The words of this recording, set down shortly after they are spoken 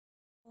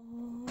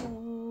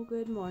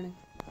Good morning.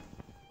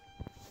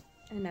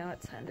 And now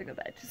it's time to go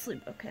back to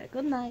sleep. Okay,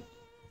 good night.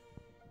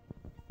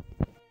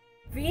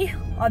 We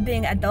are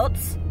being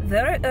adults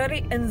very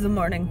early in the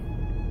morning.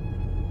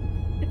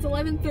 It's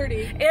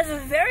 11:30. It's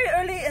very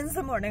early in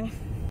the morning.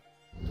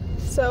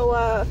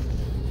 So,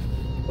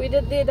 we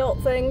did the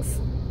adult things.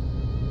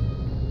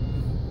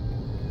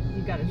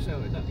 You gotta show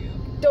it, don't you?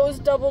 Those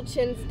double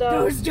chins,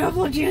 though. Those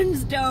double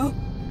chins, though.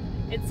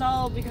 It's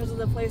all because of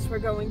the place we're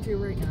going to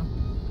right now.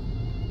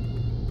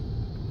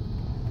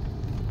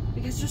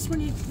 Because just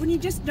when you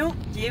just don't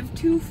give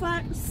two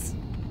fucks,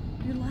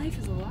 your life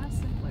is a lot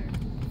simpler.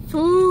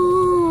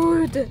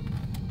 Food!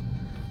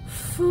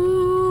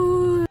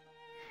 Food!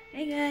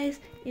 Hey guys,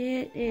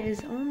 it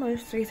is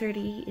almost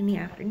 3:30 in the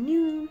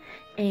afternoon,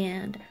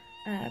 and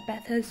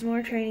Beth has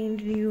more training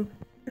to do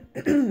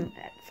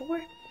at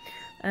 4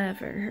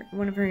 for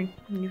one of her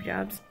new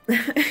jobs.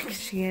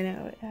 She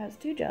has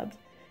 2 jobs,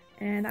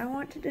 and I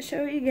wanted to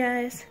show you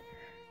guys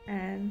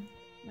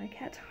my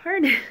cat's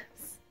harness,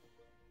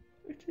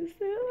 which is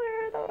so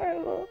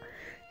adorable.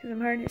 Because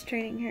I'm harness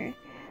training her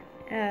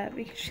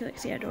because she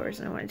likes the outdoors,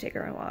 and I want to take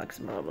her on walks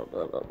and blah blah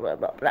blah blah blah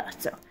blah blah.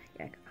 So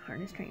yeah, I got a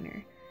harness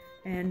trainer.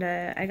 And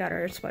I got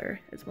her a sweater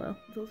as well.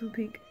 It's also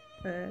pink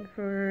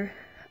for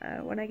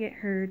when I get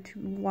her to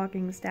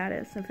walking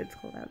status, if it's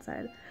cold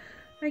outside.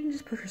 I can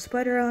just put her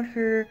sweater on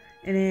her,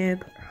 and then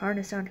put her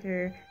harness on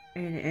her,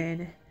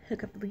 and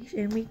hook up the leash,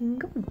 and we can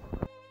go.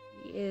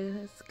 She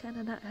is kind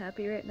of not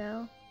happy right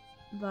now,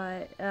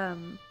 but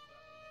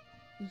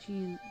it's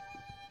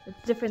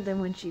different than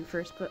when I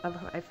first put it on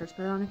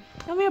her.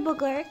 Come here,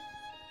 Boogler.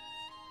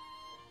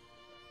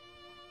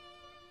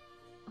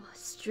 Oh,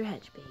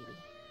 stretch, baby.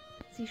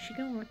 See, she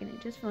can work in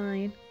it just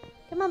fine.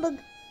 Come on, Boog.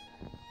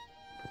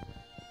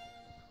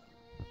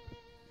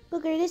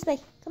 Booger, this way.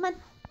 Come on.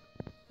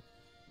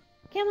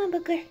 Come on,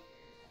 Booger.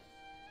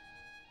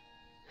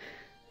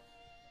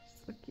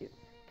 So cute.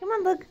 Come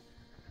on, Boog.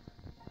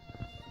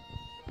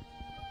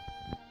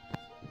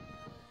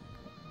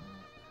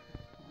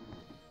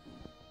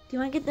 Do you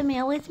want to get the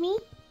mail with me?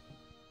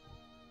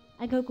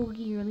 I go get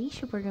your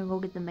leash if we're going to go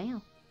get the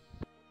mail.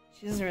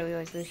 She doesn't really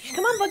like this.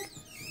 Come on, Boog.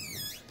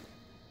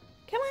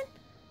 Come on.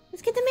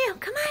 Let's get the mail.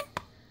 Come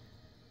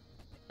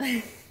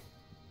on.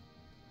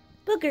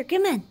 Booger,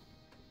 come on.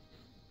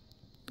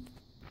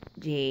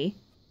 G.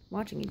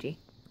 Watching you, G.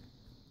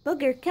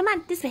 Booger, come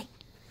on. This way.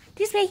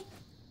 This way.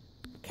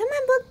 Come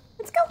on, Boog.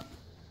 Let's go.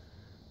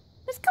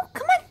 Let's go.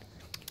 Come on.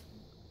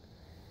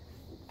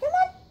 Come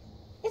on.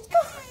 Let's go.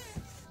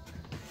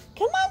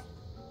 Come on.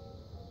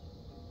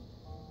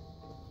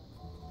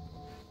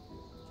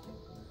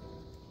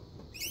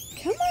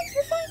 Come on.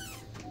 You're fine.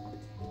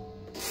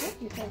 Oh,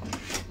 you're fine.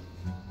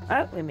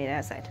 Oh, we made it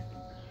outside.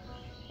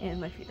 And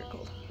my feet are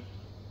cold.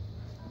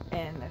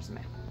 And there's the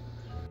mail.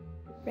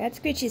 Rat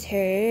scritches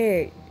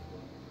hurt.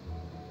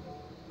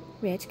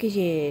 Rat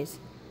scritches.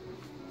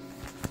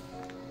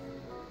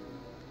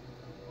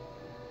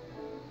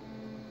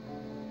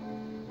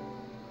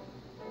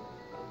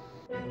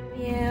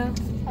 Yeah.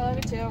 I love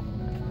you too.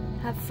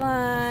 Have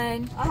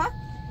fun. Uh-huh.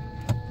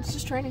 It's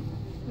just training.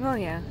 Oh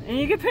yeah. And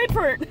you get paid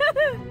for it.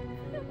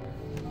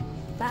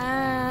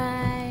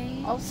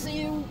 Bye. I'll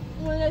see you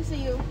when I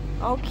see you.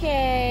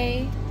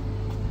 Okay.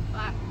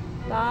 Bye.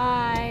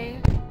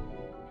 Bye.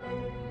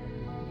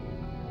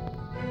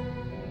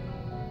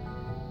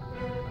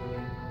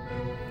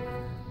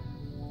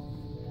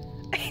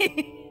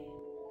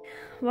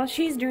 While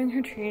she's doing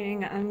her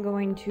training, I'm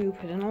going to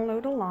put in a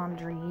load of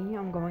laundry.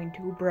 I'm going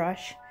to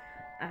brush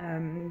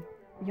Young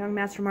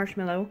Master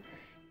Marshmallow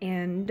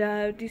and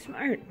do some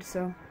art.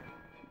 So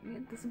yeah,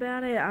 that's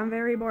about it. I'm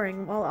very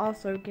boring, while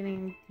also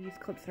getting these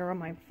clips that are on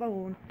my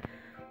phone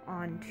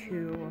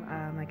onto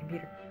my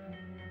computer.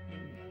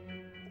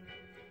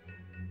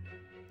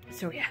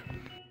 So yeah.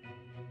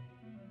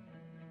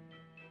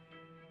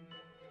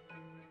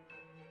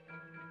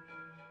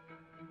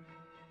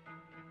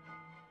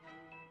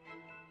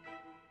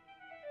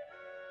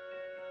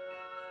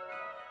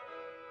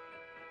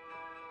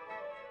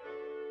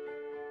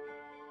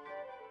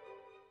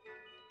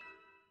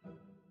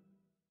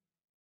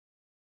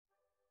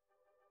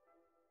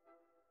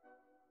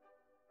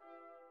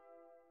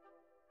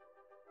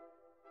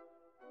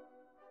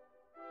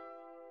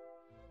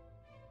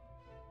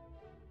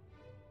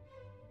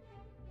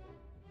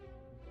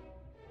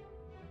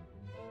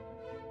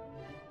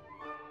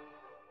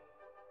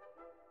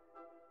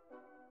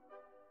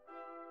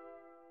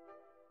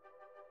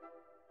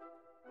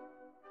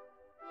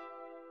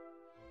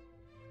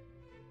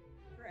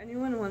 For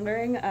anyone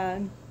wondering,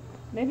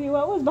 maybe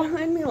what was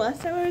behind me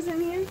last time I was in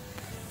here,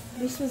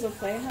 this was a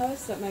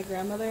playhouse that my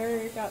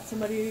grandmother got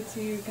somebody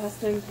to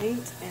custom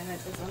paint, and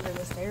it was under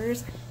the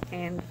stairs,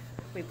 and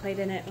we played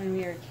in it when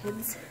we were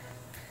kids.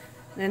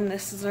 Then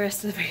this is the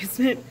rest of the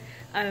basement.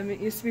 It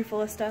used to be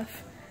full of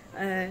stuff.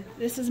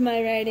 This is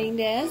my writing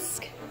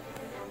desk,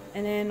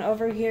 and then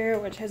over here,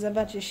 which has a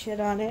bunch of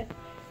shit on it,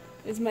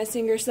 is my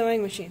Singer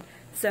sewing machine.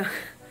 So,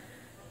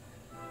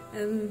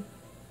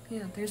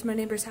 yeah, there's my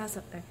neighbor's house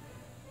up there.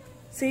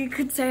 So you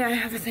could say I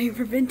have a thing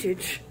for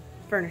vintage,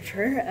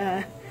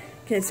 furniture,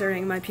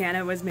 considering my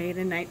piano was made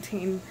in the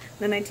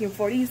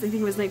 1940s. I think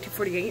it was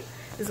 1948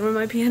 is when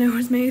my piano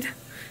was made.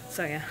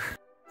 So yeah.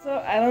 So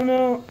I don't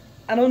know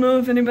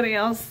if anybody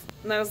else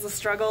knows the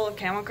struggle of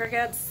camel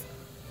crickets,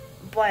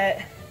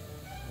 but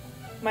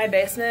my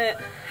basement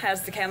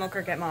has the camel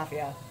cricket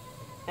mafia.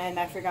 And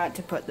I forgot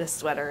to put this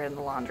sweater in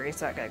the laundry,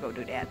 so I gotta go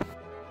do that.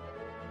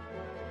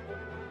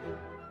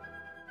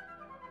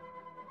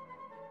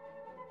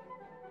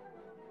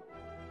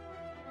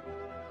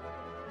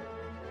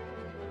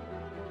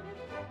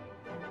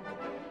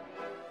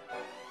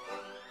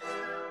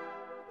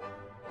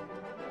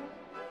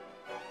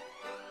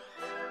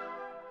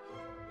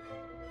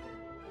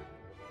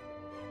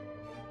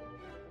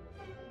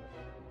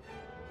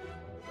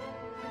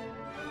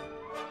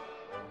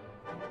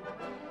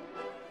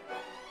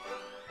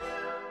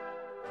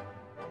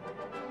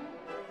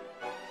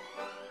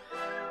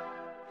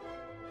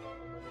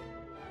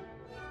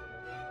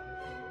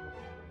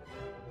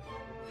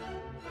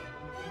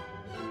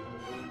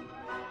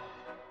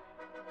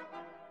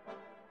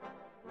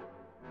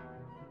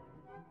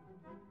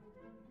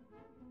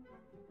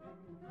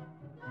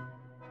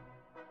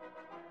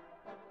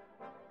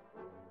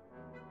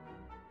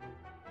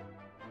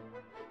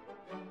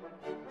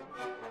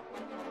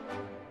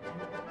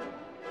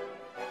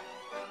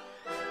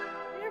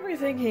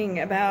 Thinking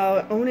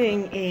about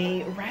owning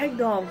a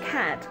ragdoll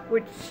cat,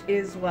 which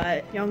is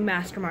what young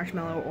Master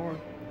Marshmallow, or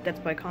that's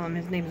what I call him,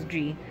 his name is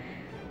G,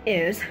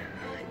 is.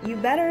 You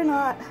better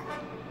not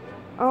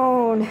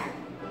own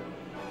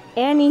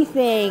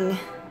anything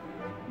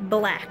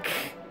black,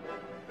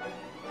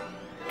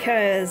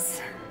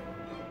 cause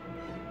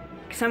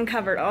I'm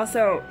covered.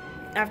 Also,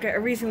 after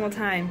every single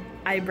time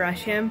I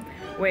brush him,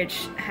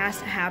 which has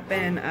to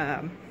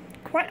happen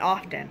quite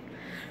often,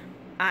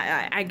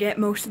 I get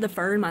most of the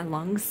fur in my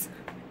lungs.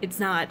 It's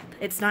not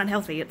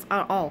healthy, it's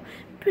at all.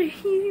 But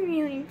he's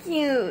really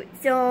cute,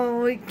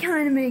 so it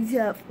kind of makes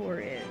up for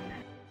it.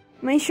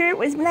 My shirt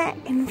was black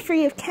and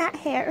free of cat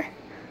hair.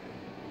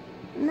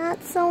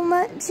 Not so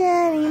much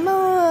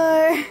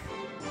anymore.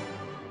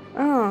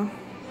 Oh, I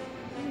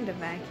need a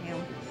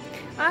vacuum.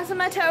 Also,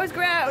 my toes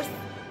gross.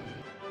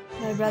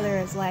 My brother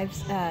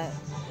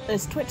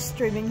is Twitch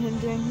streaming him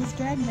doing his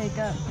drag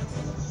makeup,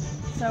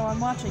 so I'm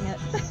watching it.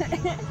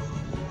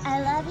 I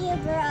love you,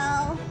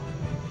 girl.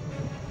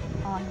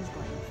 Oh, he's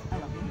gorgeous. I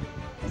love him.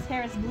 His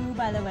hair is blue,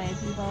 by the way,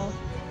 people.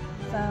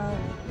 So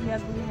he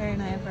has blue hair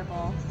and I have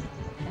purple.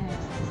 And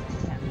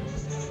yeah,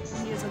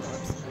 he is a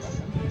corpse. I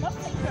love him. What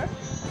finger?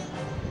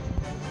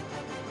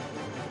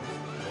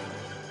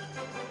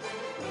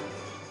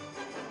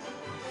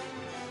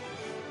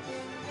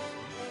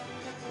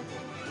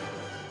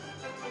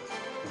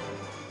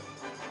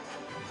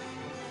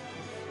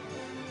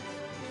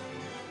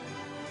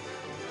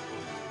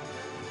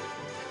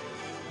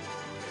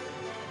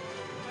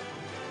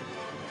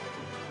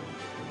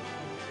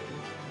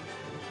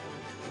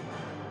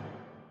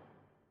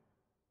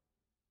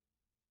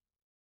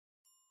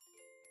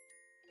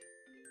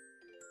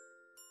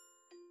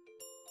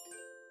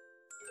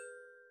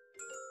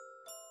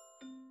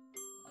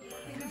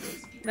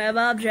 My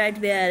mom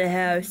dragged me out of the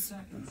house.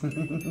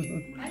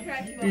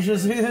 You should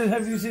see it.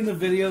 Have you seen the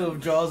video of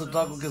Jaws at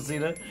Taco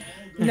Casita?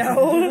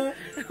 No.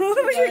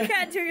 What was your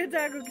cat doing at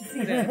Taco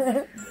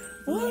Casita?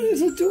 What? It's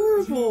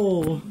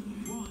adorable.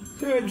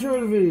 Show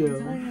the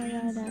video.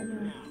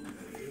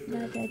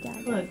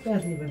 What?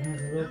 That's even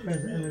has a little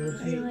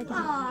present.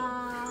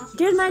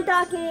 Here's my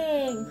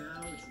stocking.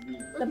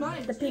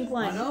 The pink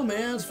one. I know,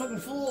 man. It's fucking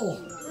full.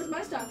 Where's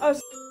my stuff? Oh, I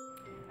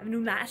have a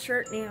new nice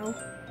shirt now.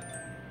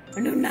 A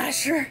new nice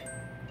shirt.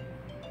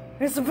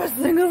 It's the best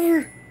thing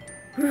ever.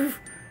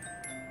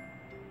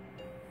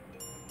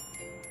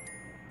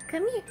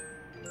 Come here.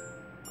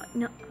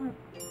 No. Oh.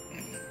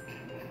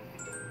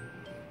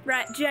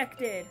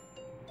 Rejected.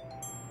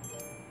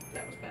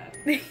 That was bad.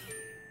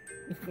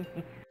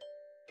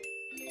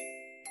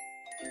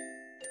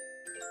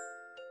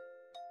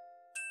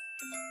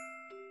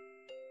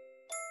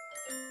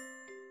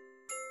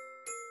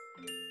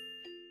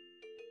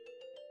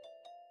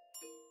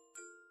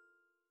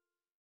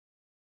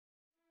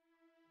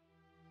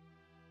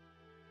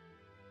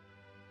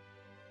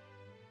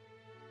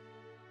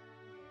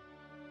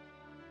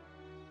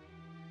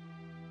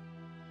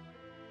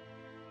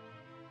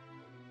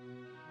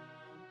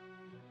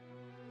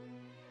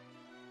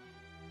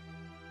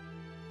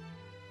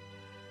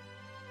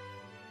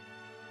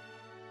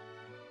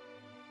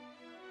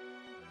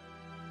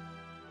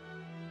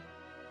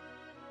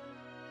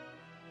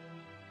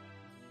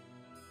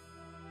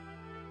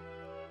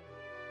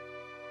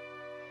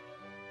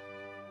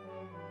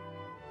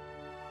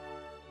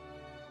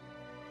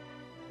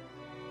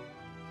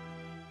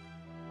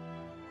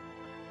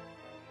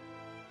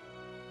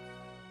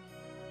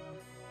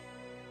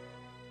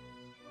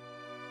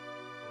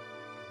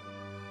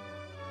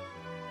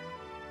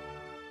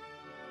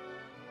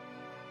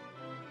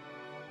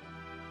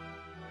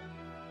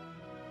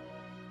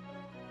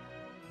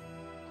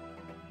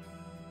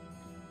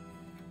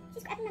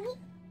 She's grabbing my meat.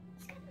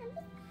 She's grabbing my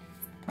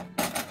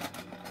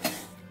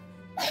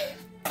meat.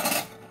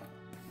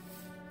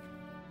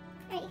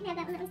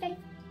 have that one. That one's dirty.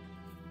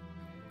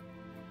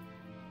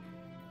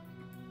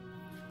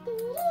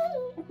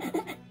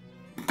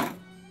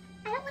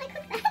 I don't want to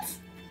cook that.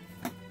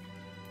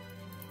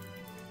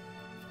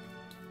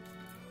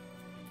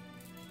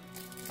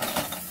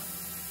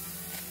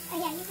 Oh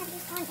yeah, you have to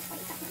use on before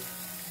you cook them.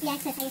 Yeah,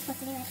 that's how you're supposed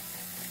to do it.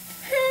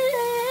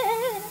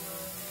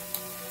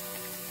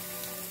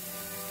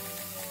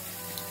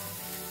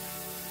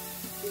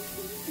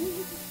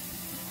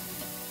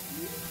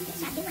 Good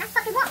shot, dude. Last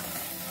fucking walk.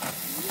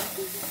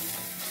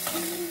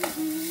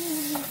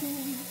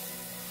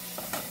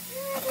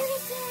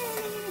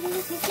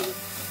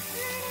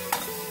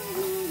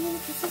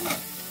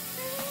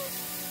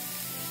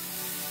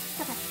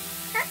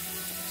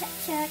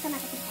 Sure, come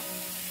up with it.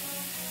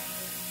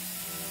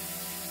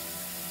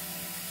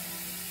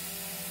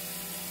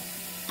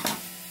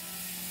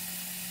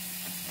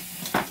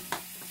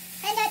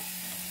 And that.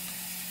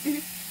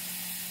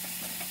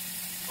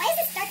 Why is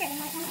this darker than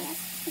what it normally is?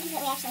 Because we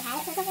actually had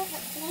it for a couple of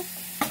days.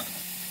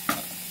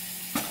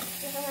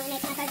 Usually when we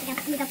make tacos,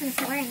 we go from the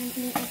store and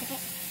immediately cook it.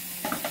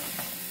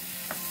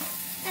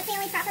 That's the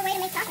only proper way to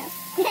make tacos.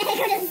 Go to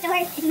the store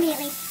and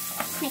immediately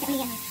make it when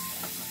you get home.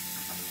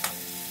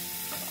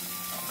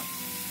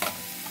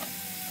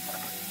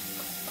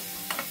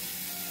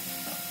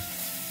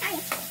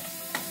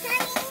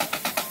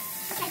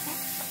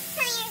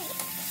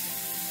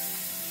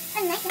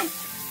 Nice one.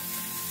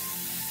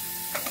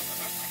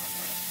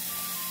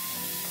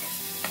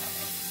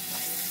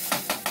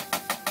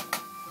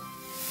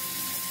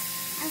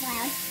 That was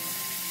loud.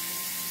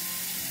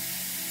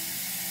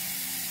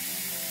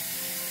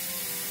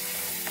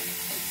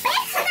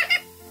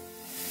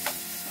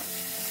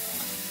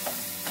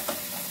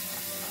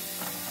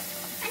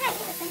 I'm not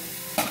doing this thing.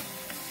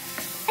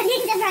 I'm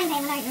using the frying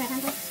pan with our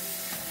example.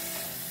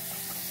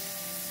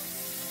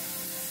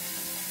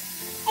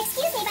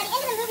 Excuse me, by the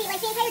end of the movie, like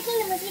the entire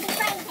kingdom was using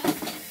frying pan.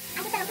 I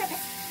did that on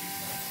purpose.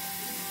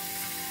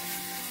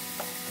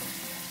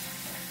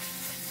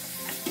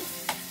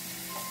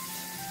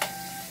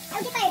 I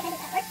would get fired if I did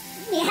that work.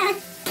 Yeah.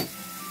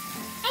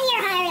 And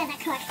you're hired as a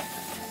cook.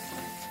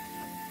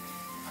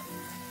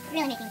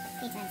 Really making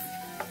sense.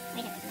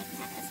 Way different than making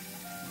tacos.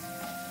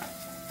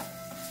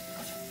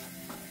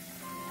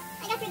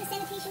 I got through the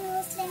sanitation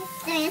rules today.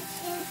 Oh yeah?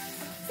 Yeah.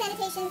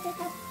 Sanitation, food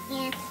health.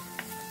 Yeah.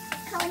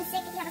 Call in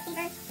sick if you have a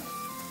fever.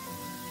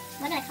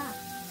 What did I cough?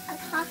 Oh,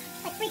 cough.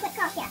 Like frequent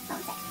cough, yeah. Call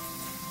in sick.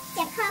 If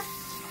you have a cough,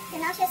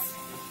 you're nauseous.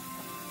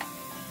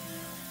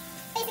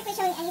 Basically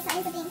showing any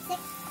signs of being sick.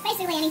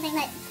 Basically anything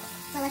that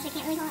Alicia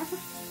can't really call.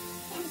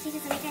 Yeah, she's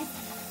just a waitress.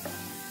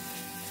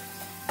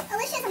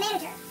 Alicia's a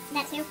manager.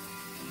 That too.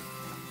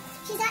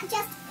 She's not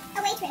just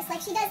a waitress.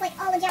 Like, she does, like,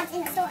 all the jobs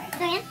in the store.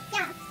 Oh, yeah?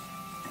 Yeah.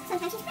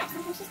 Sometimes she's prep,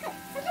 sometimes she's cook.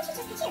 Sometimes she's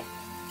just cashier.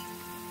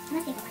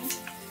 Most people like.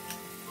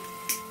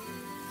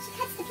 She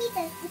cuts the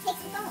pizzas and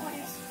takes the phone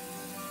orders,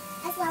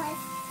 as well as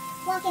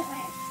walk-in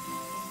orders.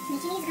 And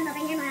then she needs to come over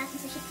here more often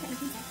so she can put my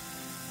pizza.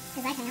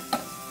 Because I can't.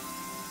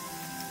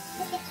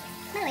 This bitch.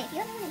 By the way, if you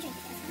ever want to drink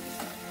this,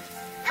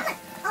 I want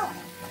all of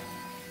it.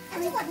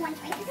 I just want one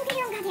drink. Just go get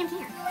your own goddamn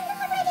can. Why the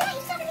fuck would I do that?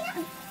 You stop me that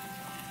one.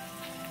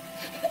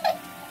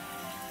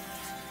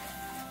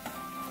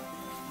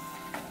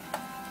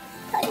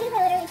 So I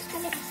literally just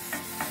come in.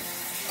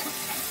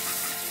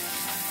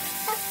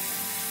 Oh.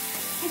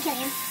 I'd kill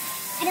you.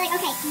 I'd be like,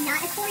 okay, not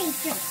a pouring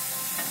drink.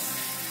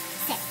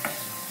 Sip.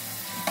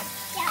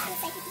 Yeah, I would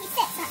say he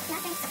sips, not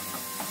drinks.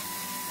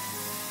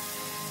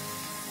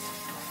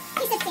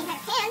 He sips the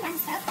entire can down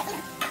his throat, but you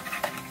know.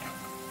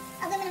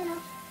 Aluminum.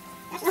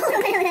 That's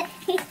aluminum.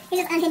 He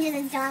just unhinges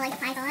his jaw like a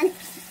python.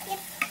 Yep.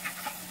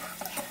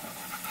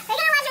 We're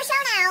gonna watch your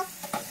show now.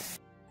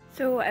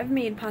 So I've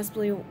made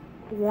possibly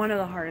one of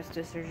the hardest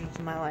decisions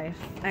in my life.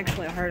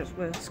 Actually, the hardest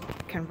was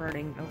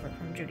converting over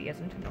from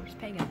Judaism to Norse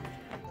pagan.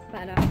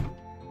 But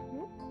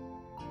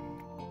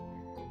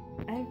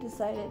I've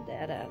decided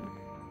that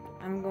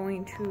I'm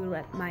going to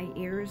let my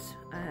ears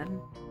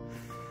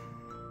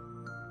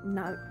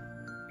not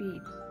be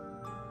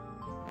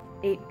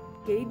 8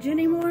 gauge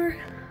anymore.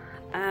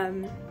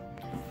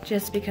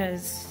 Just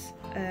because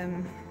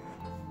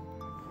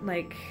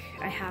like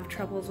I have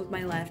troubles with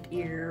my left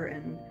ear,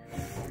 and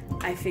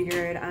I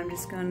figured I'm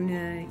just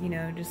gonna, you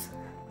know, just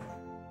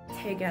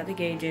take out the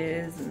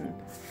gauges and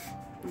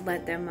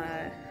let them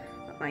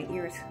let my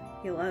ears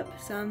heal up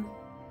some.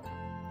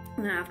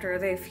 And after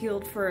they've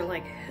healed for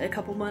like a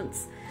couple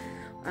months,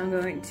 I'm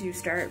going to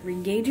start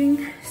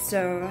re-gauging.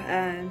 So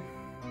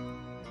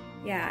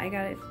yeah, I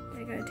gotta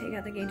take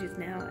out the gauges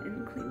now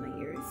and clean my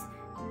ears.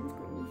 And it's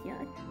going to be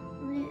yuck.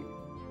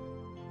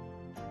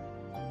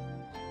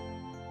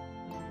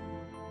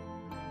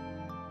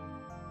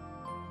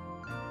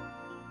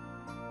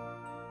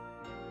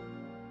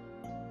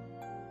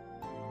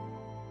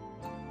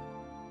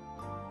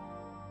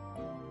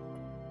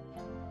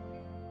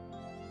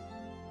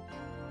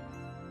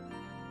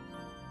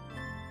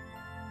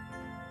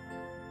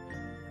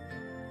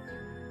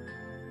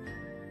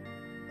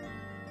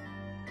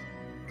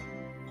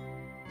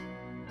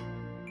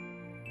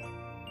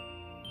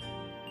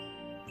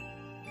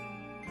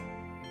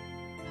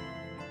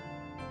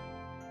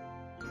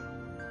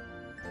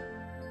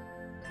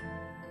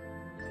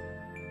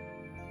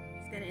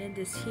 gonna end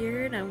this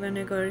here, and I'm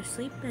gonna go to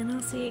sleep, and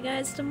I'll see you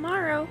guys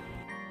tomorrow.